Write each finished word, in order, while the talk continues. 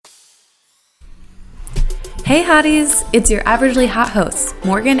Hey hotties, it's your averagely hot hosts,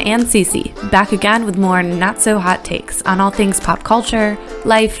 Morgan and Cece, back again with more not-so-hot takes on all things pop culture,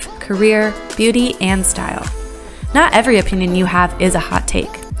 life, career, beauty, and style. Not every opinion you have is a hot take,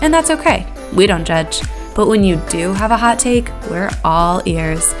 and that's okay. We don't judge. But when you do have a hot take, we're all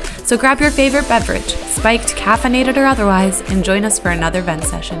ears. So grab your favorite beverage, spiked, caffeinated, or otherwise, and join us for another vent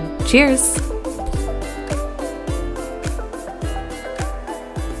session. Cheers!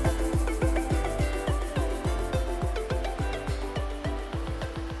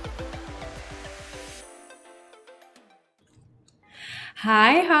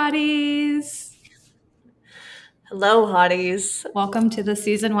 Hi, hotties. Hello, hotties. Welcome to the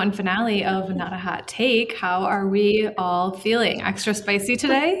season 1 finale of Not a Hot Take. How are we all feeling? Extra spicy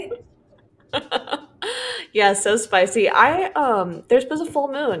today? Yeah, so spicy. There's been a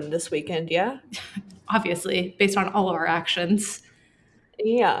full moon this weekend, yeah? Obviously, based on all of our actions.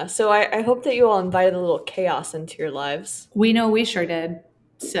 Yeah, so I hope that you all invited a little chaos into your lives. We know we sure did.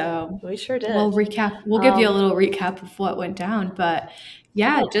 So We sure did. we'll recap. We'll give you a little recap of what went down. But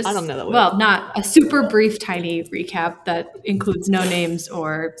yeah, I don't know that we well, not a super brief, tiny recap that includes no names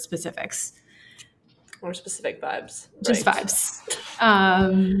or specifics. Or specific vibes. Just right.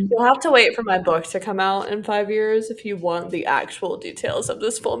 vibes. You'll have to wait for my book to come out in 5 years if you want the actual details of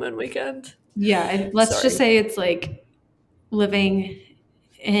this full moon weekend. Yeah, and let's just say it's like living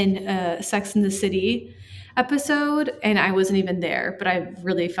in a Sex and the City episode, and I wasn't even there, but I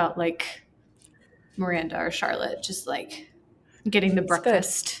really felt like Miranda or Charlotte just like getting the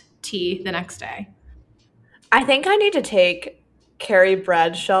breakfast tea the next day. I think I need to take Carrie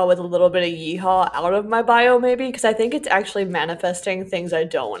Bradshaw with a little bit of yeehaw out of my bio, maybe, because I think it's actually manifesting things I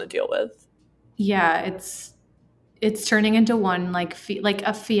don't want to deal with. Yeah, it's turning into one like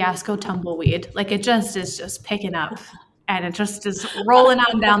a fiasco tumbleweed. Like it just is just picking up, and it just is rolling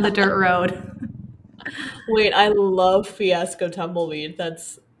on down the dirt road. Wait, I love Fiasco Tumbleweed.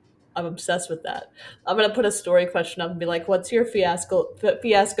 I'm obsessed with that. I'm gonna put a story question up and be like, "What's your Fiasco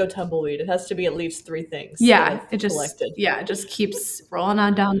Tumbleweed?" It has to be at least 3 things. Yeah, I've collected. it just keeps rolling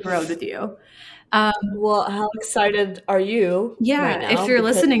on down the road with you. Well, how excited are you right now? If you're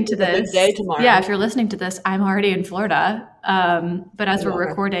listening to it's a big this, day tomorrow. if you're listening to this, I'm already in Florida. But as we're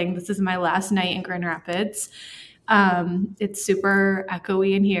recording, this is my last night in Grand Rapids. It's super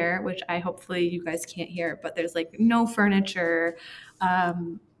echoey in here, which hopefully you guys can't hear, but there's like no furniture.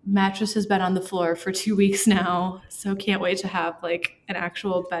 Mattress has been on the floor for 2 weeks now, so can't wait to have like an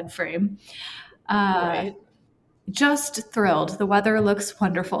actual bed frame. Right. Just thrilled. The weather looks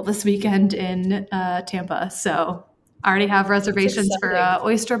wonderful this weekend in Tampa, so I already have reservations for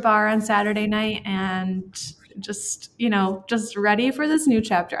Oyster Bar on Saturday night, and just ready for this new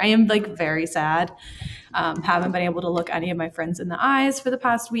chapter. I am like very sad. Haven't been able to look any of my friends in the eyes for the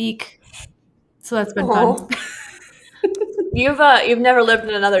past week, so that's been fun. You've never lived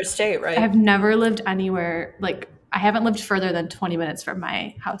in another state, right? I've never lived anywhere, like I haven't lived further than 20 minutes from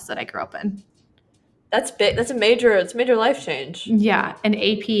my house that I grew up in. That's big. It's a major life change. Yeah, and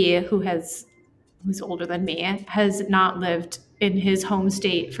AP, who's older than me, has not lived in his home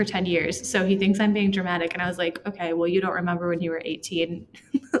state for 10 years. So he thinks I'm being dramatic. And I was like, okay, well, you don't remember when you were 18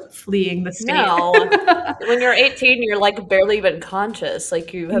 fleeing the state. No. When you're 18, you're like barely even conscious.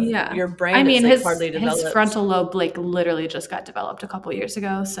 Like you have your brain is like hardly developed. His frontal lobe like literally just got developed a couple years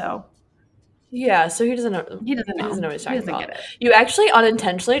ago. So yeah, so he doesn't know. He doesn't know what he's talking about. Get it. You actually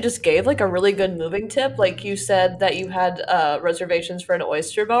unintentionally just gave like a really good moving tip. Like you said that you had reservations for an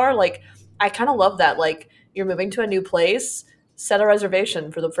oyster bar. Like I kind of love that. Like you're moving to a new place, set a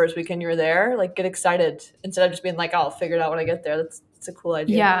reservation for the first weekend you're there. Like get excited instead of just being like, "Oh, I'll figure it out when I get there." That's a cool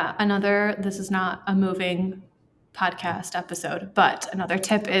idea. Yeah, this is not a moving podcast episode, but another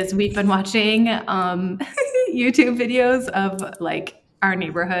tip is we've been watching YouTube videos of like our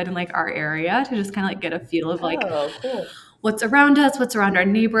neighborhood and like our area to just kind of like get a feel of like cool. What's around us, what's around our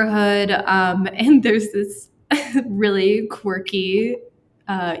neighborhood. And there's this really quirky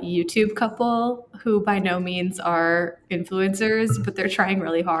YouTube couple who by no means are influencers, but they're trying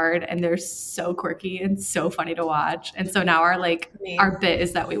really hard and they're so quirky and so funny to watch. And so now our bit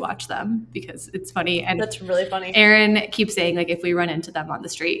is that we watch them because it's funny. And that's really funny. Aaron keeps saying like if we run into them on the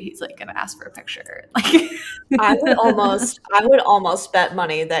street, he's like gonna ask for a picture. Like I would almost bet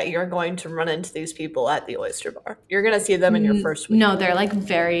money that you're going to run into these people at the oyster bar. You're gonna see them in your first week. No, they're like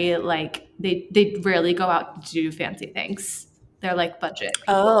very like they rarely go out to do fancy things. They're like budget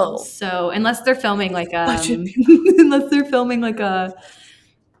people. Oh, so unless they're filming like a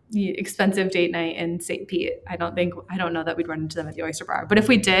expensive date night in St. Pete, I don't know that we'd run into them at the oyster bar. But if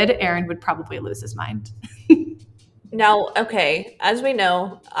we did, Aaron would probably lose his mind. Now, okay, as we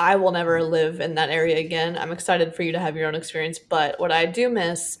know, I will never live in that area again. I'm excited for you to have your own experience, but what I do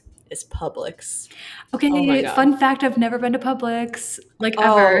miss is Publix. Oh my Okay, God. fun fact, I've never been to Publix, like,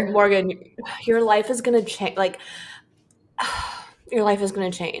 Oh, ever. Morgan, your life is gonna change. Like, your life is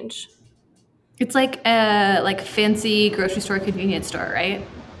gonna change. It's like a fancy grocery store convenience store, right?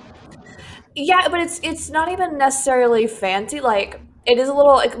 Yeah, but it's not even necessarily fancy. Like, it is a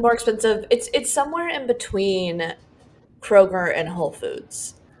little like more expensive. It's somewhere in between Kroger and Whole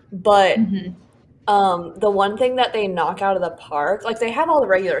Foods. But Mhm. the one thing that they knock out of the park, like they have all the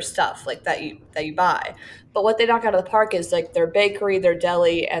regular stuff like that you buy, but what they knock out of the park is like their bakery, their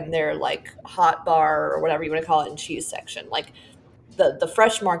deli, and their like hot bar or whatever you want to call it and cheese section. Like the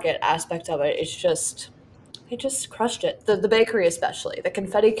fresh market aspect of it is just they just crushed it. The bakery especially. The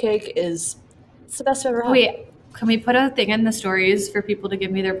confetti cake is it's the best I've ever had. Wait, can we put a thing in the stories for people to give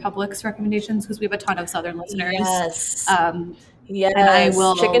me their Publix recommendations? Because we have a ton of Southern listeners. Yes. Um, and I Yes.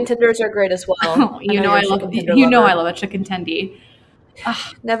 Chicken will, tenders are great as well. I know you're a chicken tender I lover. love a chicken tendy.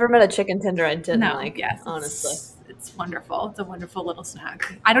 Ah, Never met a chicken tender I didn't no, like, yes, honestly. it's wonderful. It's a wonderful little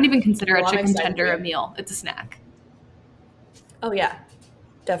snack. I don't even consider a Well, I'm chicken excited for tender a you. meal. It's a snack. Oh yeah,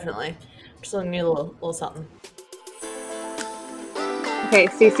 definitely. Just need a little something. Okay,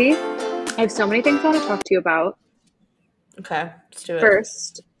 Cece, I have so many things I want to talk to you about. Okay, let's do it.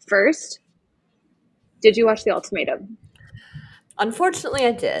 First, did you watch The Ultimatum? Unfortunately,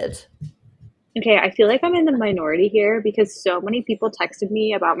 I did. Okay, I feel like I'm in the minority here because so many people texted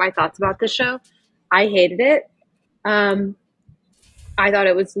me about my thoughts about this show. I hated it. Um, I thought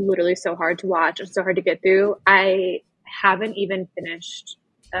it was literally so hard to watch and so hard to get through. I haven't even finished.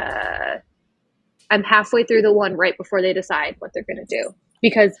 I'm halfway through the one right before they decide what they're going to do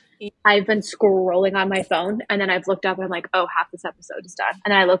because I've been scrolling on my phone and then I've looked up and I'm like, oh, half this episode is done.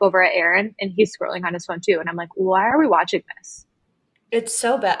 And then I look over at Aaron and he's scrolling on his phone too. And I'm like, why are we watching this? It's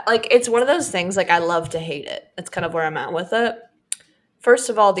so bad. Like it's one of those things. Like I love to hate it. That's kind of where I'm at with it. First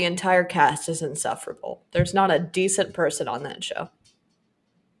of all, the entire cast is insufferable. There's not a decent person on that show.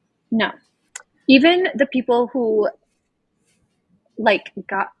 No. Even the people who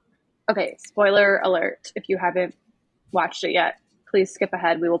got okay, spoiler alert. If you haven't watched it yet, please skip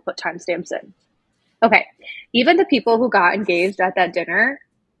ahead. We will put timestamps in. Okay. Even the people who got engaged at that dinner,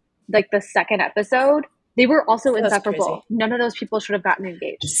 like the second episode, they were also insufferable. Crazy. None of those people should have gotten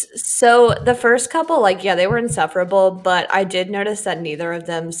engaged. So the first couple, like, yeah, they were insufferable, but I did notice that neither of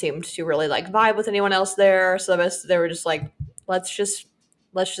them seemed to really like vibe with anyone else there. So they were just like, let's just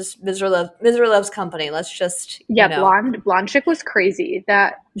misery loves company. Let's just blonde chick was crazy.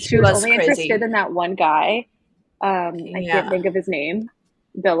 That she was only crazy. interested in that one guy. I can't think of his name.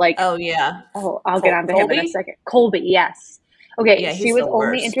 Oh yeah. I'll get on to him in a second. Colby, yes. Okay, yeah, she was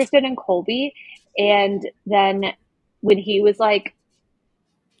only interested in Colby, and then when he was like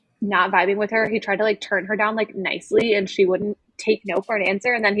not vibing with her, he tried to like turn her down like nicely, and she wouldn't take no for an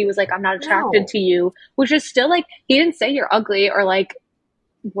answer. And then he was like, "I'm not attracted to you," which is still like he didn't say you're ugly or like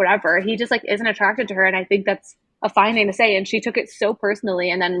whatever. He just like isn't attracted to her, and I think that's a fine thing to say. And she took it so personally,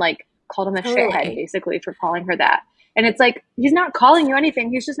 and then like called him a shithead basically for calling her that. And it's like, he's not calling you anything.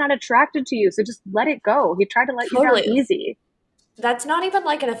 He's just not attracted to you. So just let it go. He tried to let you down easy. That's not even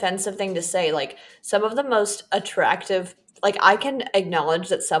like an offensive thing to say. Like some of the most attractive, like I can acknowledge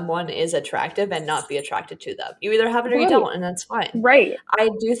that someone is attractive and not be attracted to them. You either have it or you don't, and that's fine. Right. I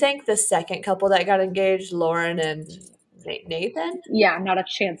do think the second couple that got engaged, Lauren and Nathan? Yeah, not a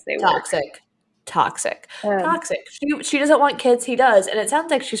chance they were. Toxic. She doesn't want kids. He does. And it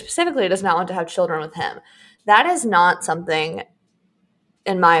sounds like she specifically does not want to have children with him. That is not something,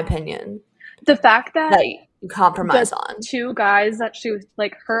 in my opinion, the fact that you compromise on. Two guys that she was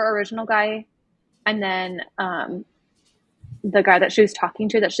like her original guy and then the guy that she was talking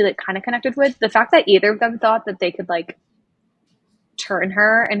to that she like kind of connected with, the fact that either of them thought that they could like turn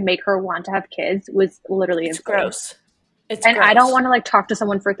her and make her want to have kids was literally insane. Gross. I don't want to like talk to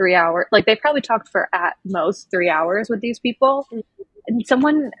someone for 3 hours. Like they probably talked for at most 3 hours with these people. Mm-hmm. And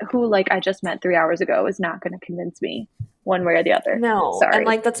someone who like I just met 3 hours ago is not going to convince me one way or the other. No. Sorry. And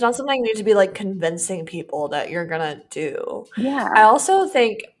like that's not something you need to be like convincing people that you're going to do. Yeah. I also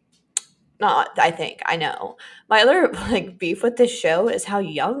think I know. My other like beef with this show is how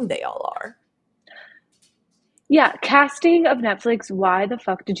young they all are. Yeah, casting of Netflix, why the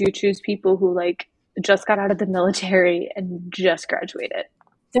fuck did you choose people who like just got out of the military and just graduated?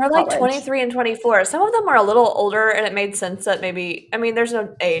 They're like 23 and 24. Some of them are a little older, and it made sense that maybe, I mean, there's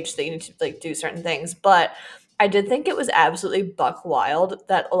no age that you need to like do certain things, but I did think it was absolutely buck wild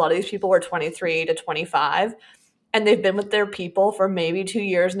that a lot of these people were 23 to 25. and they've been with their people for maybe 2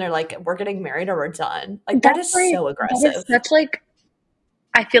 years, and they're like, we're getting married or we're done. Like, that is so That aggressive. is such like,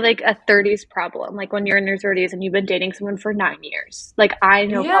 I feel like a 30s problem. Like when you're in your 30s and you've been dating someone for 9 years. Like I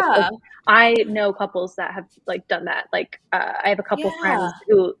know couples that have like done that. Like I have a couple friends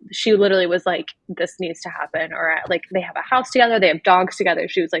who she literally was like, this needs to happen, or like they have a house together, they have dogs together.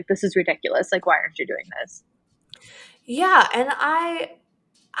 She was like, this is ridiculous. Like, why aren't you doing this? Yeah, and I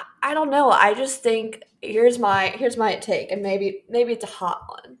don't know. I just think here's my take, and maybe it's a hot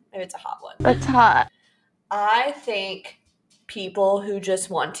one. Maybe it's a hot one. It's hot. I think people who just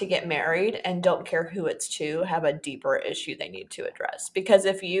want to get married and don't care who it's to have a deeper issue they need to address. Because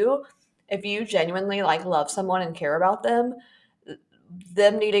if you genuinely like love someone and care about them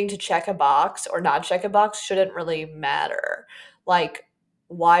needing to check a box or not check a box shouldn't really matter. Like,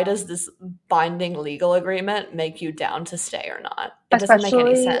 why does this binding legal agreement make you down to stay or not? It doesn't make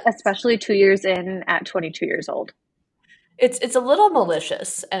any sense. Especially 2 years in at 22 years old. It's a little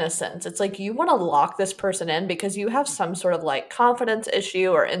malicious in a sense. It's like you want to lock this person in because you have some sort of like confidence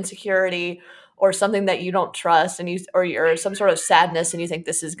issue or insecurity or something that you don't trust, and you're some sort of sadness, and you think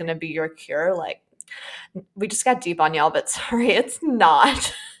this is going to be your cure. Like, we just got deep on y'all, but sorry, it's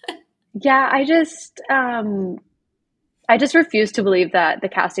not. Yeah, I just refuse to believe that the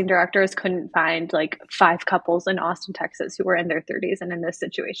casting directors couldn't find like 5 couples in Austin, Texas who were in their 30s and in this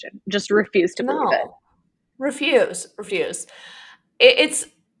situation. Just refuse to believe it. Refuse. It's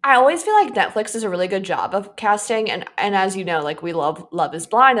I always feel like Netflix does a really good job of casting, and as you know, like we love Love is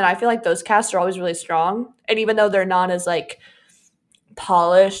Blind, and I feel like those casts are always really strong. And even though they're not as like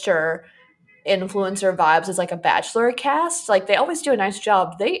polished or influencer vibes as like a Bachelor cast, like they always do a nice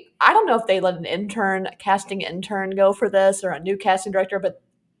job. I don't know if they let a casting intern go for this or a new casting director, but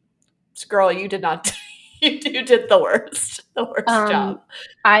girl, you did not you did the worst job.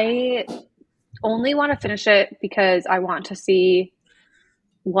 I only want to finish it because I want to see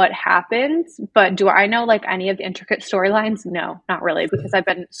what happens, but do I know like any of the intricate storylines? No, not really, because I've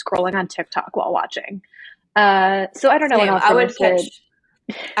been scrolling on TikTok while watching. So I don't know when I'll finish it.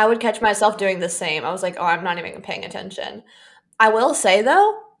 I would catch myself doing the same. I was like, oh, I'm not even paying attention. I will say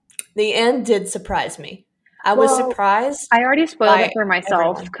though, the end did surprise me. I was surprised. I already spoiled it for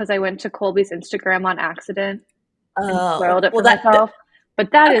myself because I went to Colby's Instagram on accident and spoiled it for myself.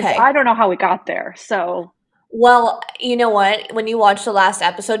 But that is, I don't know how we got there. So, well, you know what? When you watch the last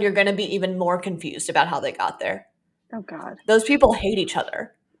episode, you're going to be even more confused about how they got there. Oh God, those people hate each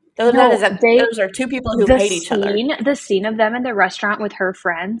other. Those are 2 people who hate each other. The scene of them in the restaurant with her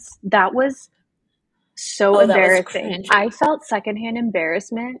friends, that was so embarrassing. I felt secondhand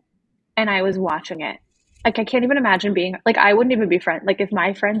embarrassment, and I was watching it. Like, I can't even imagine being like, I wouldn't even be friends. Like, if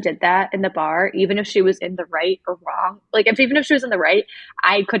my friend did that in the bar, even if she was in the right or wrong, like even if she was in the right,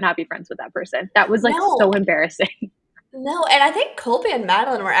 I could not be friends with that person. That was like so embarrassing. No, and I think Colby and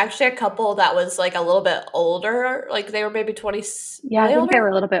Madeline were actually a couple that was like a little bit older. Like they were maybe 20. Yeah, I think they were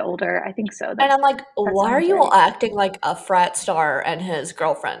a little bit older. I think so. And I'm like, why are you all acting like a frat star and his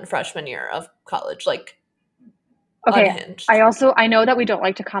girlfriend freshman year of college? Like, okay, unhinged. I know that we don't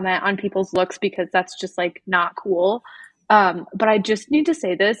like to comment on people's looks because that's just like not cool. But I just need to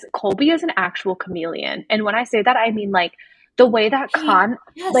say this. Colby is an actual chameleon. And when I say that, I mean like the way that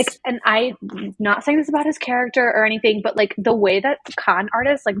like, and I'm not saying this about his character or anything, but like the way that con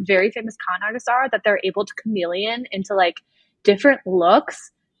artists, like very famous con artists are, that they're able to chameleon into like different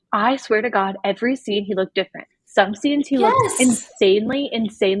looks. I swear to God, every scene he looked different. Some scenes he looked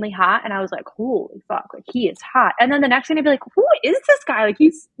insanely hot, and I was like, holy fuck, like he is hot. And then the next scene I'd be like, who is this guy? Like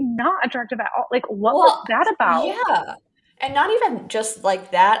he's not attractive at all. Like what was that about? Yeah. And not even just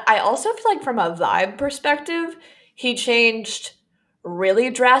like that. I also feel like from a vibe perspective, he changed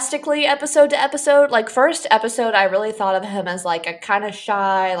really drastically episode to episode. Like first episode, I really thought of him as like a kind of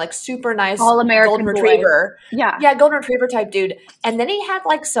shy, like super nice All-American golden retriever. Yeah, golden retriever type dude. And then he had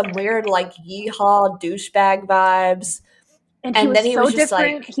like some weird like yeehaw douchebag vibes. And then he was just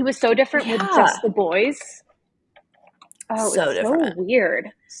like, he was so different with just the boys. Oh, so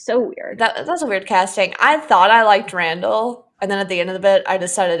different. So weird. That's a weird casting. I thought I liked Randall, and then at the end of the bit, I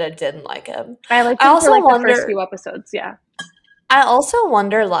decided I didn't like him. I liked him for like the first few episodes, yeah. I also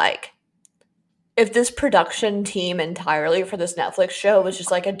wonder, like, if this production team entirely for this Netflix show was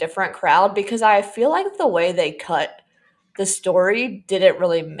just like a different crowd, because I feel like the way they cut the story didn't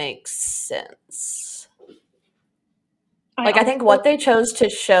really make sense. I think what they chose to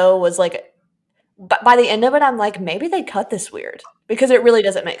show was like, but by the end of it, I'm like, maybe they cut this weird because it really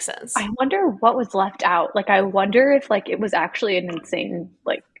doesn't make sense. I wonder what was left out. Like, I wonder if like it was actually an insane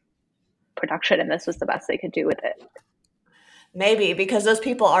like production, and this was the best they could do with it. Maybe because those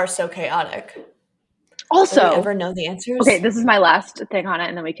people are so chaotic. Will we Also, ever know the answers? okay, this is my last thing on it,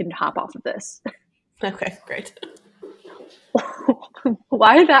 and then we can hop off of this. Okay, great.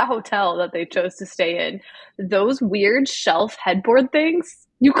 Why that hotel that they chose to stay in, those weird shelf headboard things,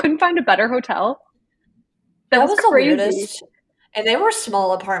 you couldn't find a better hotel? That was the crazy. weirdest. And they were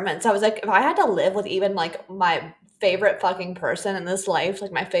small apartments. I was like, if I had to live with even like my favorite fucking person in this life,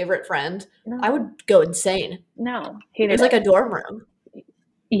 like my favorite friend, No. I would go insane. No, It hated was like a dorm room.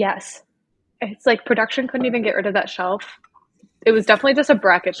 Yes. It's like production couldn't even get rid of that shelf. It was definitely just a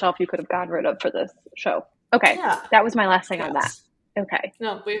bracket shelf you could have gotten rid of for this show. Okay. Yeah. That was my last thing on that. Yes. Okay.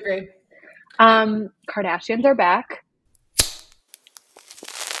 No, we agree. Kardashians are back.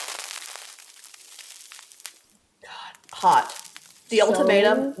 Hot. The So-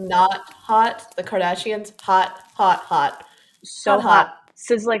 ultimatum, not hot. The Kardashians, hot, hot, hot. So hot.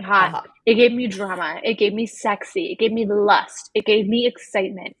 Sizzling hot. Hot. It gave me drama. It gave me sexy. It gave me lust. It gave me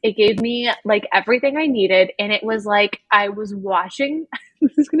excitement. It gave me like everything I needed. And it was like I was watching,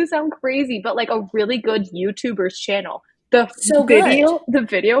 this is gonna sound crazy, but like a really good YouTuber's channel. The So good.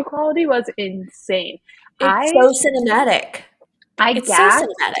 video quality was insane. It's so cinematic. It's so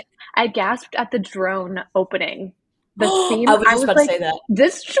cinematic. I gasped at the drone opening. The scene, I was just about like, to say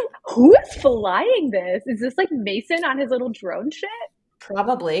that. Who is flying this? Is this like Mason on his little drone shit?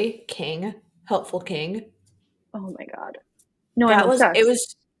 Probably King, helpful King. Oh my god! No, That I'm was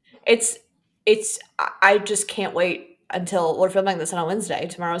obsessed. it's I just can't wait until we're filming this on a Wednesday.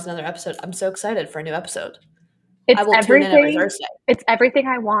 Tomorrow's another episode. I'm so excited for a new episode. It's I will tune in every everything. Thursday. It's everything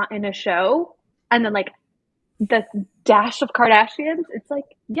I want in a show, and then like the dash of Kardashians. It's like,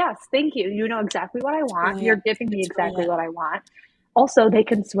 yes, thank you. You know exactly what I want. Brilliant. You're giving me It's exactly brilliant. what I want. Also, they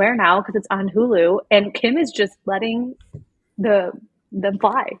can swear now because it's on Hulu, and Kim is just letting them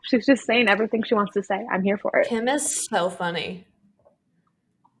fly. She's just saying everything she wants to say. I'm here for it. Kim is so funny.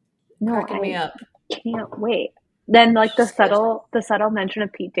 No, Cracking me I up. can't wait. Then like the She's so subtle mention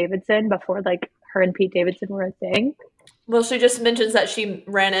of Pete Davidson before like her and Pete Davidson were a thing Well, she just mentions that she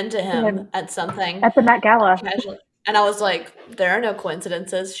ran into him Him. at something at the Met Gala. casually. And I was like, there are no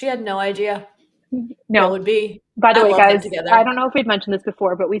coincidences. She had no idea what No, would be. by the I way, love them guys, together. I don't know if we've mentioned this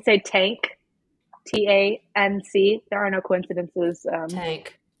before, but we say tank, TANC. There are no coincidences.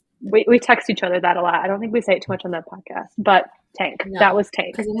 Tank. We text each other that a lot. I don't think we say it too much on the podcast, but tank. No, That was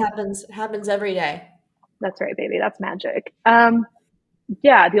tank. Because it happens every day. That's right, baby. That's magic.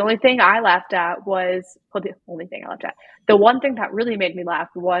 Yeah, the only thing I laughed at was, well, the only thing I laughed at. The one thing that really made me laugh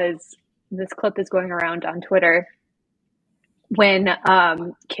was this clip is going around on Twitter when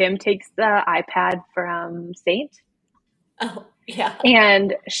Kim takes the iPad from Saint Oh, yeah.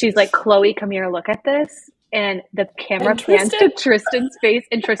 and she's like, Chloe, come here, look at this. And the camera And pans to Tristan. Tristan's face,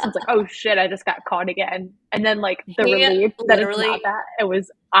 and Tristan's like, oh shit, I just got caught again. And then like the He relief that it's literally- not that. It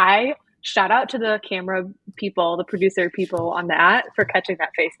was, shout out to the camera people, the producer people on that for catching that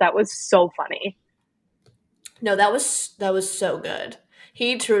face. That was so funny. No, that was so good.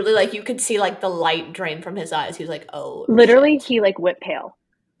 He truly, like, you could see like the light drain from his eyes. He was like, oh, Literally, shit. he like went pale.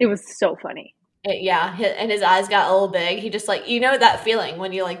 It was so funny. Yeah, and his eyes got a little big. He just like, you know that feeling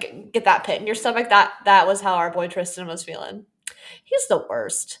when you like get that pit in your stomach. That was how our boy Tristan was feeling. He's the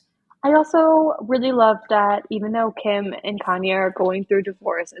worst. I also really love that even though Kim and Kanye are going through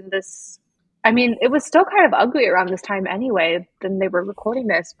divorce and this, I mean, it was still kind of ugly around this time anyway, than they were recording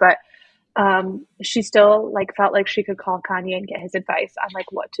this, but she still like felt like she could call Kanye and get his advice on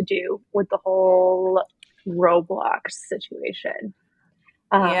like what to do with the whole Roblox situation.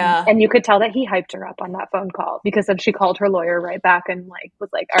 Yeah. And you could tell that he hyped her up on that phone call because then she called her lawyer right back and like was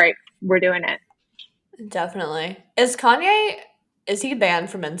like, all right, we're doing it. Definitely. Is Kanye, is he banned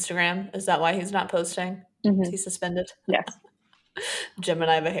from Instagram? Is that why he's not posting? Mhm. Is he suspended? Yes.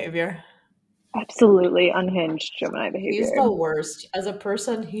 Gemini behavior. Absolutely unhinged Gemini behavior. He's the worst. As a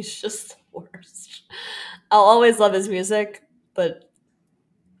person, he's just the worst. I'll always love his music, but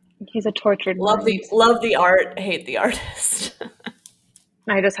He's a tortured love mind. the art, hate the artist.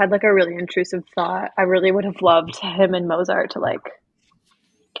 I just had like a really intrusive thought. I really would have loved him and Mozart to like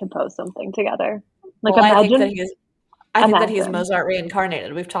compose something together. Like Well, I think imagine. that he's Imagine. Mozart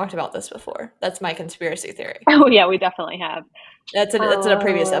reincarnated. We've talked about this before. That's my conspiracy theory. Oh yeah, we definitely have. That's in a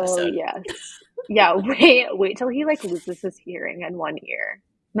previous episode. Yes. Yeah. Wait till he like loses his hearing in 1 year.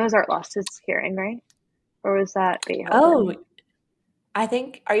 Mozart lost his hearing, right? Or was that Beethoven? Oh,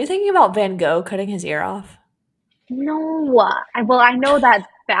 are you thinking about Van Gogh cutting his ear off? No. I know that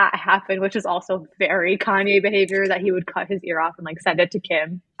happened, which is also very Kanye behavior that he would cut his ear off and like send it to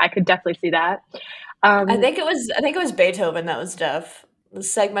Kim. I could definitely see that. I think it was Beethoven that was deaf. The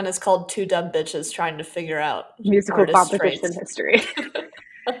segment is called Two Dumb Bitches Trying to Figure Out Musical Artist competition Traits. history.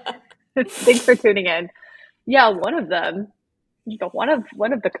 Thanks for tuning in. Yeah, one of them, one of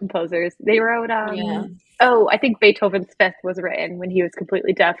the composers, they wrote Yeah. I think Beethoven's Fifth was written when he was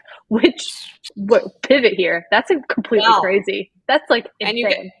completely deaf, which pivot here. That's completely Wow. crazy. That's like And you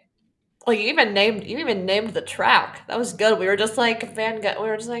get insane. well, you even named the track. That was good. We were just like Van Gogh. We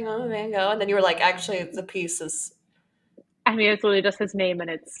were just like, oh, Van Gogh, and then you were like, actually, the piece is. I mean, it's literally just his name and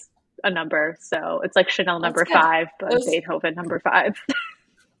it's a number. So it's like Chanel Well, that's number good. 5, That but was Beethoven number 5.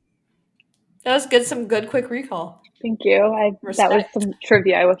 that was good. Some good quick recall. Thank you. That was Respect. some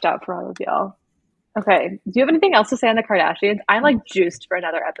trivia I whipped out for all of y'all. Okay. Do you have anything else to say on the Kardashians? I'm like juiced for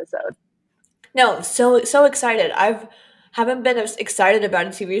another episode. No, so excited. Haven't been as excited about a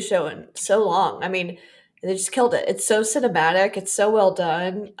TV show in so long. I mean, they just killed it. It's so cinematic. It's so well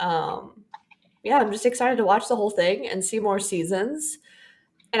done. Yeah, I'm just excited to watch the whole thing and see more seasons.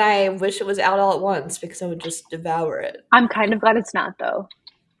 And I wish it was out all at once because I would just devour it. I'm kind of glad it's not though, to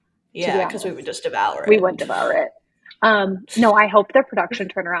be Yeah, because we would honest. just devour We it. would devour it. No, I hope their production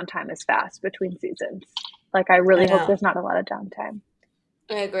turnaround time is fast between seasons. Like, I really I hope know. there's not a lot of downtime.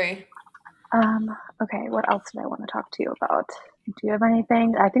 I agree. Okay, what else did I want to talk to you about? Do you have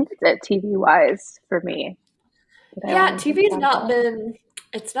anything? I think that's it TV wise for me. Yeah, TV's not been.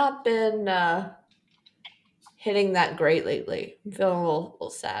 It's not been hitting that great lately. I'm feeling a little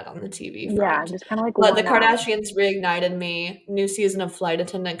sad on the TV front. Yeah, I'm just kind of like But the worn out. Kardashians reignited me. New season of Flight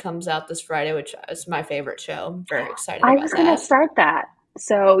Attendant comes out this Friday, which is my favorite show. I'm very excited I about was gonna that. start that,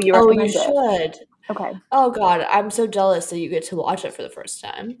 so you Oh, you recommend it? should. Okay. Oh God, I'm so jealous that you get to watch it for the first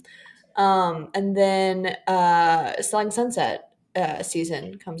time. And then Selling Sunset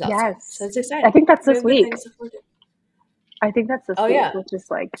season comes out soon, so Yes, it's exciting. I think that's We this have good week. things to forward to. I think that's this Oh week, yeah, which is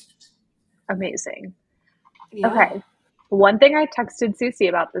like amazing. yeah. Okay. One thing I texted Susie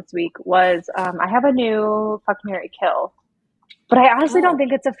about this week was I have a new Fuck Mary Kill. But I honestly don't Oh,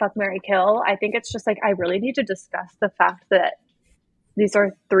 think it's a Fuck Mary Kill. I think it's just like I really need to discuss the fact that these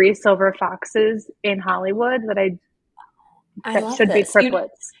are 3 silver foxes in Hollywood I that love should be this.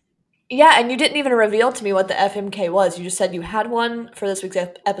 triplets. Yeah, and you didn't even reveal to me what the FMK was. You just said you had one for this week's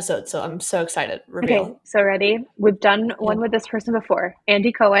episode, so I'm so excited. Okay, Reveal. so ready? We've done Yeah. one with this person before.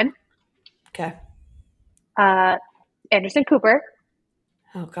 Andy Cohen, Okay. Anderson Cooper,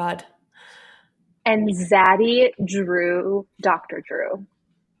 Oh God. and Zaddy Drew, Dr. Drew.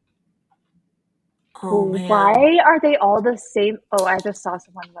 Oh man. Why are they all the same? Oh, I just saw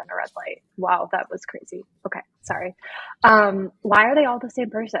someone run a red light. Wow, that was crazy. Okay, sorry. Why are they all the same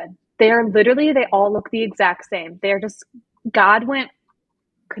person? They all look the exact same. They're just, God went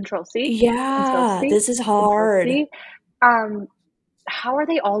Control C, Control Yeah, C, this is Control hard. C. How are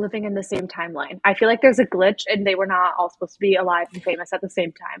they all living in the same timeline? I feel like there's a glitch and they were not all supposed to be alive and famous at the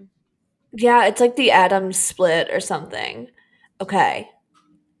same time. Yeah, it's like the Atom split or something. Okay.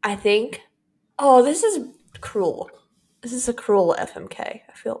 I think. Oh, this is cruel. This is a cruel FMK.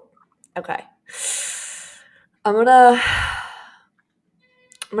 I feel. Okay. I'm gonna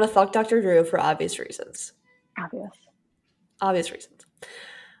fuck Dr. Drew for obvious reasons. Obvious. Obvious reasons.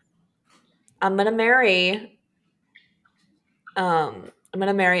 I'm gonna marry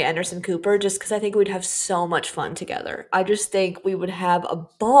Anderson Cooper just because I think we'd have so much fun together. I just think we would have a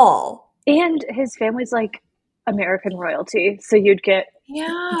ball. And his family's like American royalty, so you'd get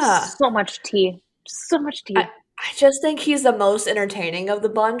Yeah. so much tea. So much tea. I just think he's the most entertaining of the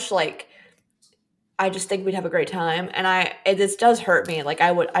bunch. Like, I just think we'd have a great time. And this does hurt me. Like,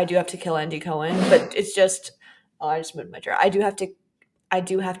 I do have to kill Andy Cohen, but it's just, oh, I just moved my chair. I do have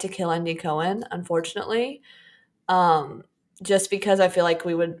to kill Andy Cohen, unfortunately. Just because I feel like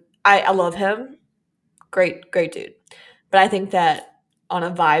I love him. Great dude. But I think that on a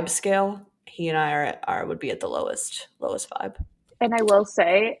vibe scale, he and I would be at the lowest vibe. And I will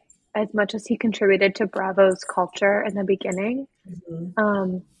say, as much as he contributed to Bravo's culture in the beginning,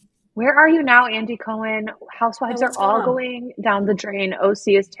 where are you now, Andy Cohen? Housewives are all going down the drain. OC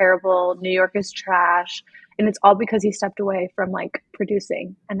is terrible. New York is trash. And it's all because he stepped away from like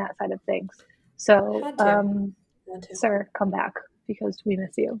producing and that side of things. So, Had to. sir, come back because we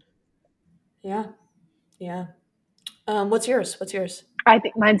miss you. Yeah. What's yours? I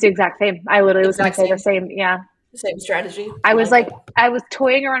think mine's the exact same. I literally was going to say the same. Yeah. Same strategy. I was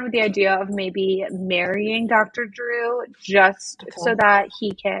toying around with the idea of maybe marrying Dr. Drew just so that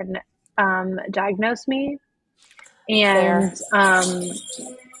he can diagnose me and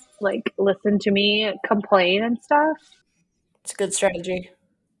like listen to me complain and stuff. It's a good strategy.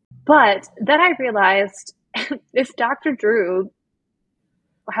 But then I realized if Dr. Drew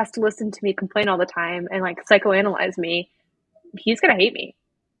has to listen to me complain all the time and like psychoanalyze me, he's going to hate me.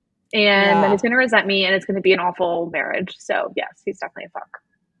 And then he's going to resent me and it's going to be an awful marriage. So yes, he's definitely a fuck.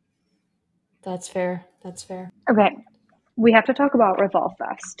 That's fair. That's fair. Okay, we have to talk about Revolve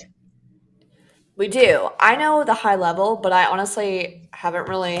Fest. We do. I know the high level, but I honestly haven't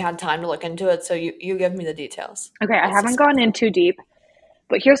really had time to look into it. So you give me the details. Okay, I Let's haven't discuss. gone in too deep,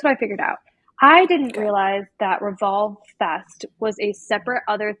 but here's what I figured out. I didn't Okay. realize that Revolve Fest was a separate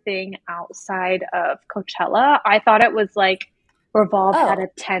other thing outside of Coachella. I thought it was like Revolve had Oh, a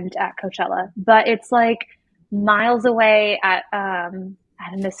tent at Coachella, but it's like miles away at an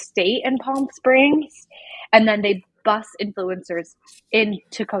estate in Palm Springs, and then they bus influencers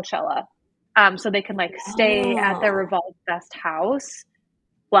into Coachella, so they can like stay at the oh, Revolve Fest house.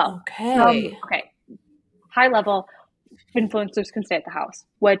 Well, okay. okay, high level influencers can stay at the house,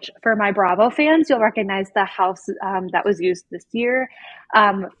 which for my Bravo fans, you'll recognize the house that was used this year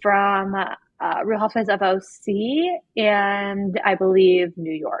from Real Housewives of OC and I believe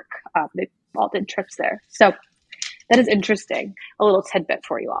New York. They all did trips there. So that is interesting. A little tidbit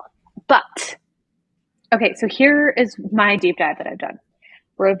for you all. But, okay, so here is my deep dive that I've done.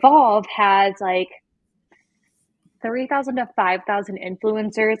 Revolve has like 3,000 to 5,000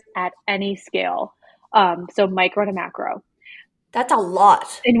 influencers at any scale. So micro to macro. That's a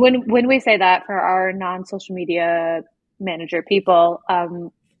lot. And when we say that for our non-social media manager people,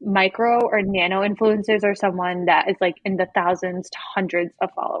 micro or nano influencers are someone that is like in the thousands to hundreds of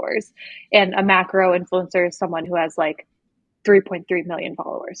followers, and a macro influencer is someone who has like 3.3 million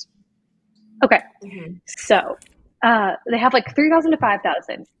followers. Okay, so they have like 3,000 to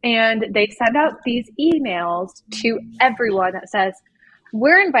 5,000, and they send out these emails to everyone that says,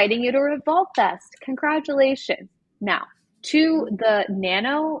 "We're inviting you to Revolve Fest. Congratulations!" Now, to the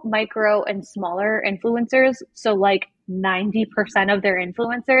nano, micro, and smaller influencers, so like 90% of their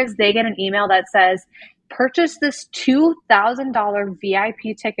influencers, they get an email that says, "Purchase this $2,000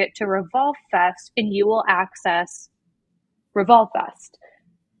 VIP ticket to Revolve Fest, and you will access Revolve Fest."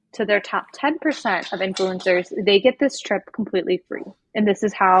 To their top 10% of influencers, they get this trip completely free. And this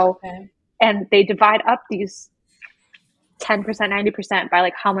is how, Okay. and they divide up these 10%, 90% by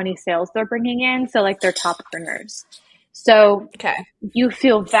like how many sales they're bringing in. So like their top earners. So Okay. you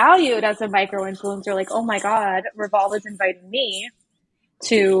feel valued as a micro influencer, like, oh my God, Revolve is inviting me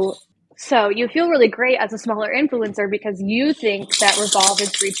to. So you feel really great as a smaller influencer because you think that Revolve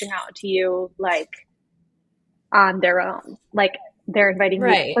is reaching out to you like on their own. Like they're inviting you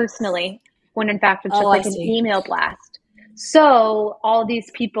Right. personally, when in fact it's Oh, just I like an see. email blast. So all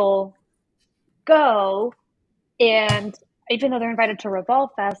these people go, and even though they're invited to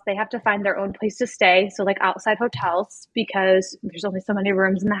Revolve Fest, they have to find their own place to stay. So like outside hotels, because there's only so many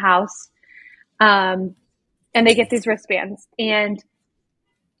rooms in the house. And they get these wristbands, and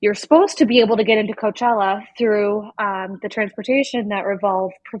you're supposed to be able to get into Coachella through the transportation that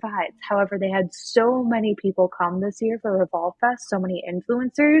Revolve provides. However, they had so many people come this year for Revolve Fest, so many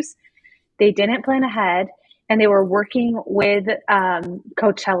influencers. They didn't plan ahead, and they were working with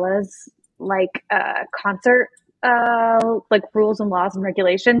Coachella's like concert like rules and laws and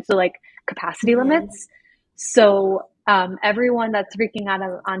regulations, so like capacity limits. So everyone that's freaking out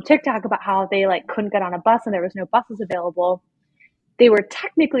on TikTok about how they like couldn't get on a bus and there was no buses available, they were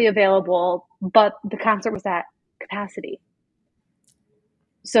technically available, but the concert was at capacity,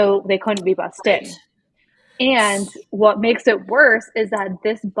 so they couldn't be bussed Right. in. And what makes it worse is that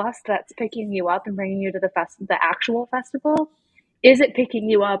this bus that's picking you up and bringing you to the actual festival isn't picking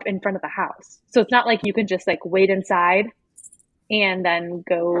you up in front of the house. So it's not like you can just like wait inside and then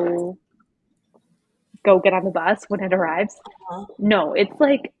go get on the bus when it arrives. Uh-huh. No, it's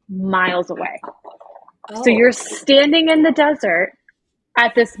like miles away. So Oh. you're standing in the desert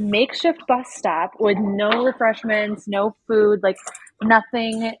at this makeshift bus stop with no refreshments, no food, like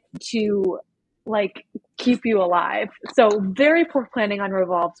nothing to like keep you alive. So very poor planning on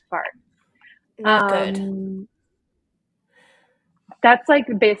Revolve's part. Not good. That's like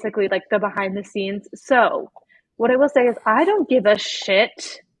basically like the behind the scenes. So what I will say is I don't give a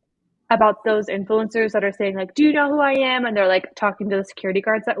shit about those influencers that are saying like, "Do you know who I am?" and they're like talking to the security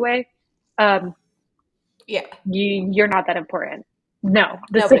guards that way. Yeah. You're not that important. No,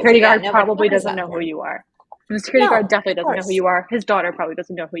 the Nobody. security Yeah. guard Nobody. probably Nobody's doesn't that know who important. you are. The security No. guard definitely Of doesn't know who course. you are. His daughter probably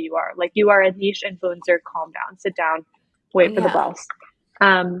doesn't know who you are. Like, you are a niche influencer. Calm down. Sit down. Wait for the Yeah. bus.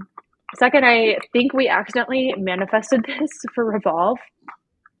 Second, I think we accidentally manifested this for Revolve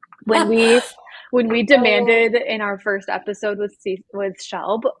when we demanded in our first episode with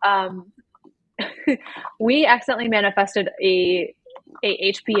Shelb. We accidentally manifested a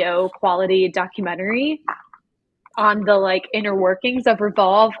HBO quality documentary on the like inner workings of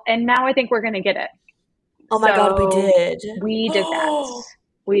Revolve, and now I think we're gonna get it. Oh my God, we did. We did that.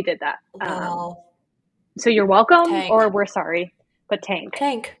 We did that. Wow. So you're welcome, Tank. or we're sorry, but tank.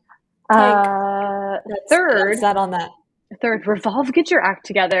 Tank. take? That's Third, that on that. Revolve, get your act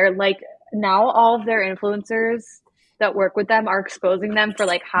together. Like now, all of their influencers that work with them are exposing them for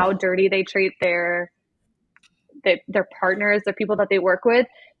like how dirty they treat their partners, the people that they work with,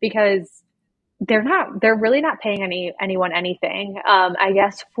 because they're really not paying anyone anything. I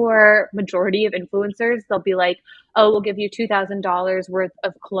guess for majority of influencers, they'll be like, oh, we'll give you $2,000 worth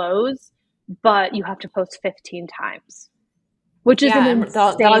of clothes, but you have to post 15 times, which is an Yeah, and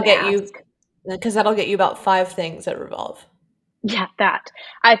that'll insane get you, ask. because that'll get you about 5 things at Revolve. Yeah, that.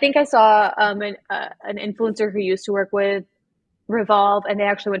 I think I saw an influencer who used to work with Revolve, and they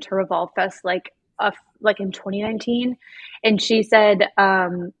actually went to Revolve Fest like in 2019, and she said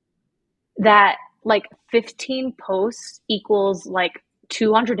that like 15 posts equals like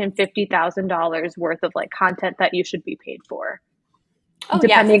 $250,000 worth of like content that you should be paid for, Oh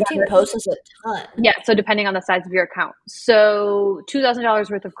yeah, depending on 15 posts is a ton. so depending on the size of your account. So $2,000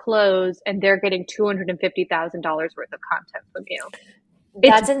 worth of clothes, and they're getting $250,000 worth of content from you. It's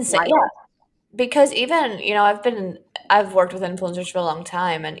That's insane. wild. Yeah, because even, I've worked with influencers for a long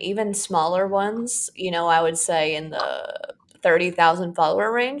time, and even smaller ones, I would say in the 30,000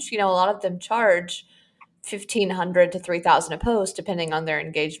 follower range, a lot of them charge 1,500 to 3,000 a post, depending on their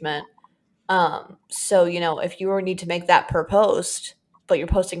engagement. So, if you need to make that per post, but you're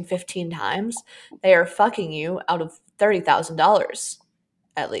posting 15 times, they are fucking you out of $30,000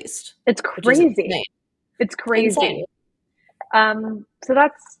 at least, It's which is crazy. insane. It's crazy. Insane. So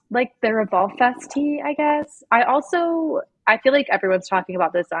that's like the Revolve Fest tea, I guess. I feel like everyone's talking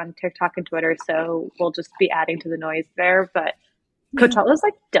about this on TikTok and Twitter, so we'll just be adding to the noise there. But Coachella's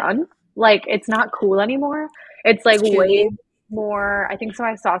like done. Like it's not cool anymore. It's like It's chewy. way more. I think so.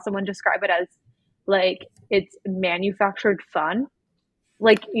 I saw someone describe it as like it's manufactured fun.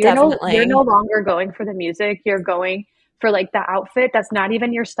 Like you're Definitely. no longer going for the music. You're going for like the outfit that's not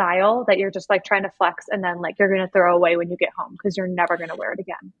even your style, that you're just like trying to flex, and then like you're gonna throw away when you get home because you're never gonna wear it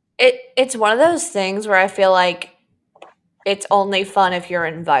again. It's one of those things where I feel like it's only fun if you're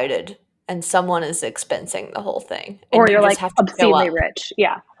invited and someone is expensing the whole thing Or and you you're just like have to show obscenely up. rich.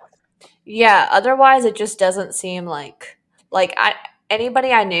 Yeah. Yeah, otherwise it just doesn't seem like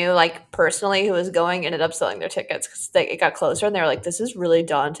anybody I knew like personally who was going ended up selling their tickets because it got closer and they were like, this is really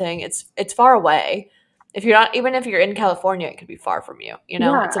daunting. It's far away. If you're not, even if you're in California, it could be far from you.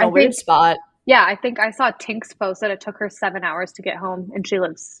 Yeah. It's in a weird spot. I think I saw Tink's post that it took her 7 hours to get home, and she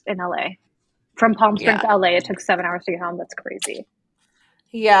lives in LA. From Palm Springs Yeah. to LA, it took 7 hours to get home. That's crazy.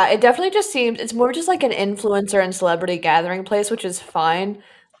 Yeah, it definitely just seems it's more just like an influencer and celebrity gathering place, which is fine,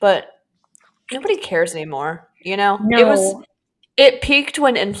 but nobody cares anymore, No. It peaked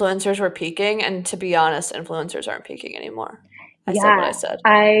when influencers were peaking, and to be honest, influencers aren't peaking anymore. I said what I Yeah, said.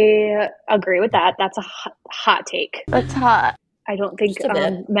 I agree with that. That's a hot take. That's hot. I don't think Just a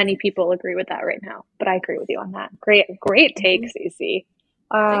bit. many people agree with that right now, but I agree with you on that. Great take, Cece.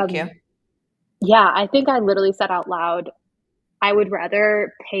 Thank you. Yeah, I think I literally said out loud, I would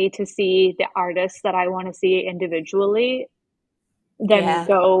rather pay to see the artists that I want to see individually than Yeah.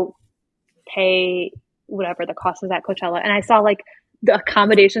 go pay whatever the cost is at Coachella. And I saw like the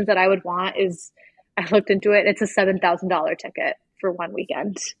accommodations that I would want is, I looked into it. It's a $7,000 ticket for one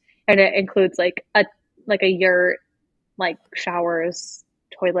weekend, and it includes like a yurt, like showers,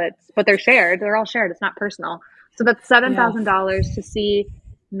 toilets, but they're shared. They're all shared. It's not personal. So that's $7,000 to see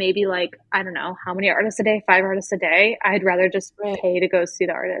maybe like, I don't know how many artists a day, 5 artists a day. I'd rather just Right. pay to go see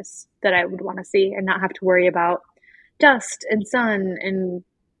the artists that I would want to see and not have to worry about dust and sun and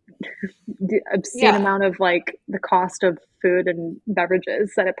the obscene Yeah. amount of like the cost of food and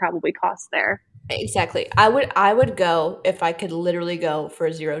beverages that it probably costs there. Exactly. I would go if I could literally go for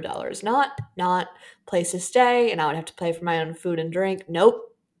 $0. Not place to stay, and I would have to pay for my own food and drink.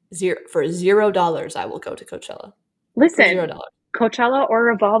 Nope. For $0 I will go to Coachella. For Listen, $0. Coachella or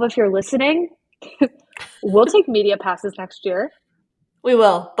Revolve, if you're listening, we'll take media passes next year. We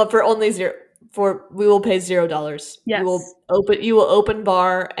will, but for only we will pay $0. Yes. You will open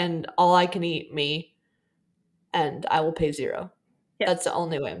bar and all I can eat me, and I will pay $0. Yes. That's the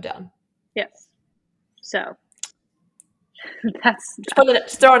only way I'm down. Yes. So that's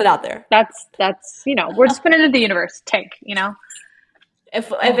Just throwing it out there. that's we're just putting it into the universe. Tank, If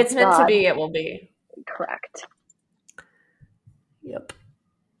it's meant to God. be, it will be. Correct. Yep.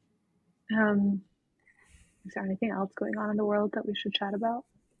 Is there anything else going on in the world that we should chat about?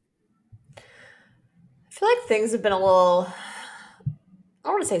 I feel like things have been a little, I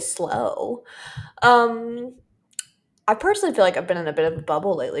don't want to say slow. I personally feel like I've been in a bit of a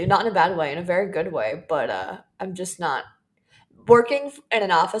bubble lately, not in a bad way, in a very good way, but I'm just not. Working in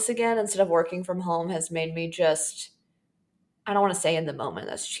an office again instead of working from home has made me just I don't want to say in the moment,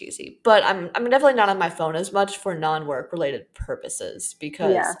 that's cheesy, but I'm definitely not on my phone as much for non-work related purposes Yeah.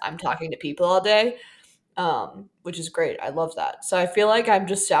 because I'm talking to people all day, which is great. I love that. So I feel like I'm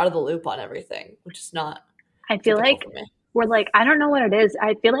just out of the loop on everything, which is not I feel typical like for me. we're like, I don't know what it is.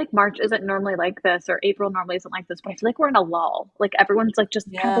 I feel like March isn't normally like this, or April normally isn't like this, but I feel like we're in a lull. Like everyone's like just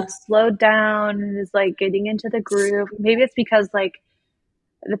kind of Yeah. like slowed down and is like getting into the groove. Maybe it's because like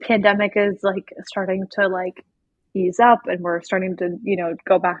the pandemic is like starting to like ease up and we're starting to,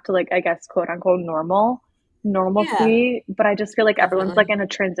 go back to like, I guess, quote unquote Yeah, normalcy. But I just feel like everyone's like definitely. in a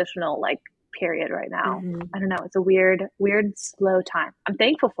transitional like period right now. Hmm. I don't know. It's a weird, slow time. I'm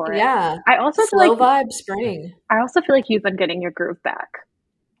thankful for it. Yeah. I also feel like Slow vibe spring. I also feel like you've been getting your groove back.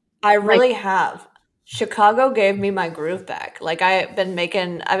 I Like, really have. Chicago gave me my groove back. Like I've been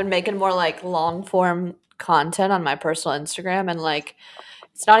making more like long form content on my personal Instagram, and like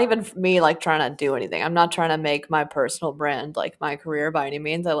it's not even me like trying to do anything. I'm not trying to make my personal brand like my career by any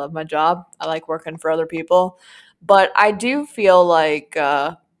means. I love my job. I like working for other people. But I do feel like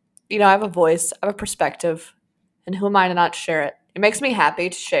I have a voice, I have a perspective, and who am I to not share it? It makes me happy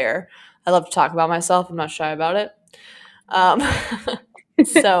to share. I love to talk about myself. I'm not shy about it. Um,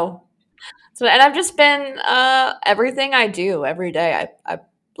 so and I've just been everything I do every day. I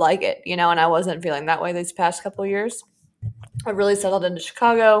like it, and I wasn't feeling that way these past couple of years. I really settled into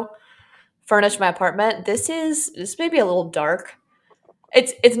Chicago, furnished my apartment. This may be a little dark.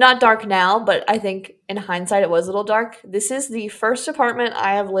 It's not dark now, but I think in hindsight it was a little dark. This is the first apartment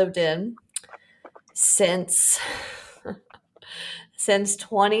I have lived in since since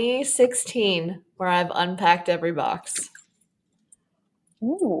 2016 where I've unpacked every box.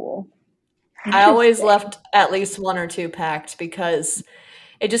 ooh, I always interesting. left at least one or two packed because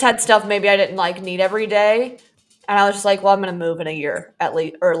it just had stuff maybe I didn't like need every day. And I was just like, well, I'm gonna move in a year at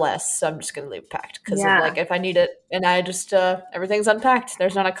least or less, so I'm just gonna leave it packed because of Yeah. like if I need it, and I just everything's unpacked.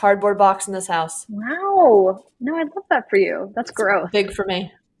 There's not a cardboard box in this house. Wow. No, I love that for you. That's It's growth. big for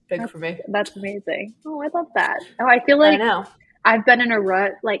me. Big for That's me. that's amazing. Oh, I love that. Oh, I feel I like know. I've been in a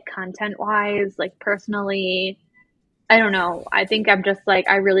rut, like content wise, like personally. I don't know. I think I'm just like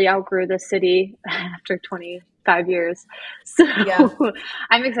I really outgrew the city after 25 years. So Yeah.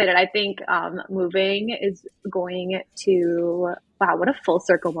 I'm excited. I think moving is going to wow, what a full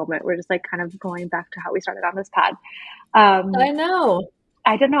circle moment. We're just like kind of going back to how we started on this pod. Um, I know.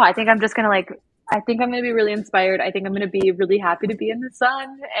 I don't know. I think I'm just gonna like. I think I'm gonna be really inspired. I think I'm gonna be really happy to be in the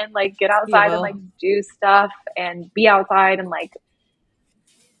sun and like get You outside and like will. do stuff and be outside and like.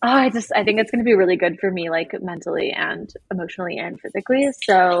 Oh, I think it's gonna be really good for me, like mentally and emotionally and physically.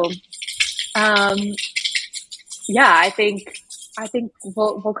 So, um, yeah, I think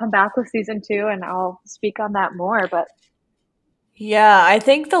we'll come back with season two and I'll speak on that more. But Yeah, I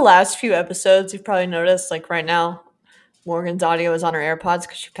think the last few episodes you've probably noticed, like right now, Morgan's audio is on her AirPods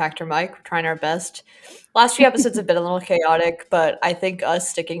because she packed her mic. We're trying our best. Last few episodes have been a little chaotic, but I think us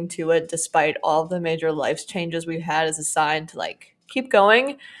sticking to it despite all the major life changes we've had is a sign to like keep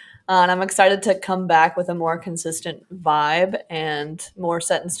going. And I'm excited to come back with a more consistent vibe and more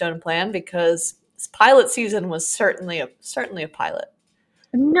set in stone plan because this pilot season was certainly a pilot.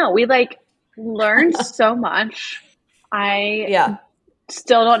 no, we like learned so much. I Yeah,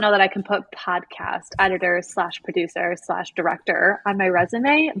 still don't know that I can put podcast editor slash producer slash director on my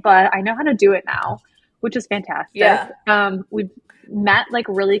resume, but I know how to do it now, which is fantastic. yeah, We've met like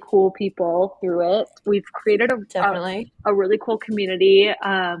really cool people through it. We've created definitely. a really cool community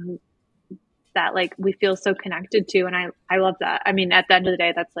that like we feel so connected to, and I love that. I mean, at the end of the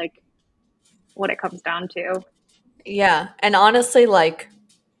day, that's like what it comes down to. Yeah, and honestly, like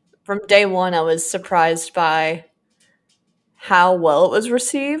from day one, I was surprised by how well it was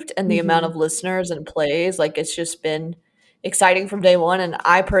received and the amount Hmm. of listeners and plays. Like it's just been exciting from day one. And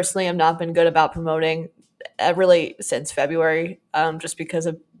I personally have not been good about promoting really since February, just because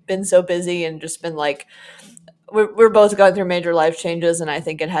I've been so busy and just been like we're both going through major life changes, and I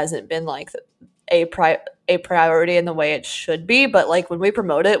think it hasn't been like a priority in the way it should be. But like when we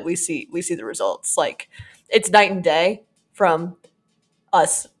promote it, we see the results. Like it's night and day from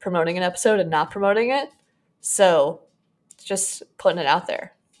us promoting an episode and not promoting it. So just putting it out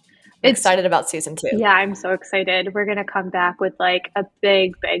there. I'm It's excited about season two. yeah, I'm so excited. We're gonna come back with like a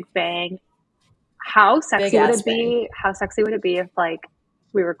big bang. How Big sexy would ass it bang. be? How sexy would it be if like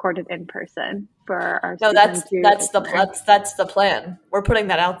we recorded in person for our No, season two listeners? that's the plan. We're putting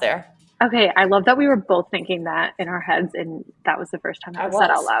that out there. Okay, I love that we were both thinking that in our heads, and that was the first time that I was said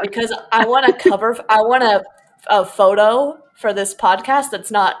out was loud. because I want a photo for this podcast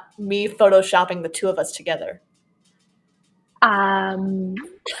that's not me photoshopping the two of us together. Um,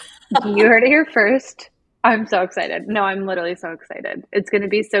 you heard it here first. I'm so excited. No, I'm literally so excited. It's going to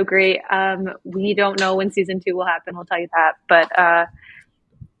be so great. We don't know when season 2 will happen. We'll tell you that, but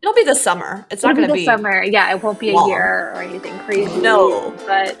It'll be this summer. It's not it'll going to be be the summer. Yeah, it won't be long. a year or anything crazy. No.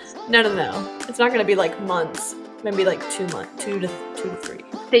 But No. It's not going to be like months. Maybe like 2 months, 2 to 3.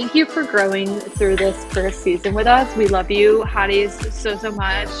 thank you for growing through this first season with us. We love you, hotties, so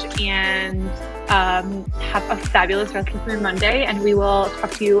much, and have a fabulous rest of your Monday. And we will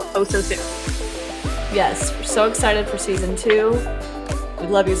talk to you so soon. Yes, we're so excited for season 2. We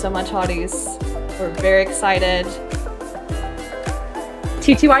love you so much, hotties. We're very excited.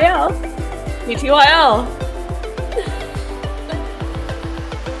 TTYL. TTYL.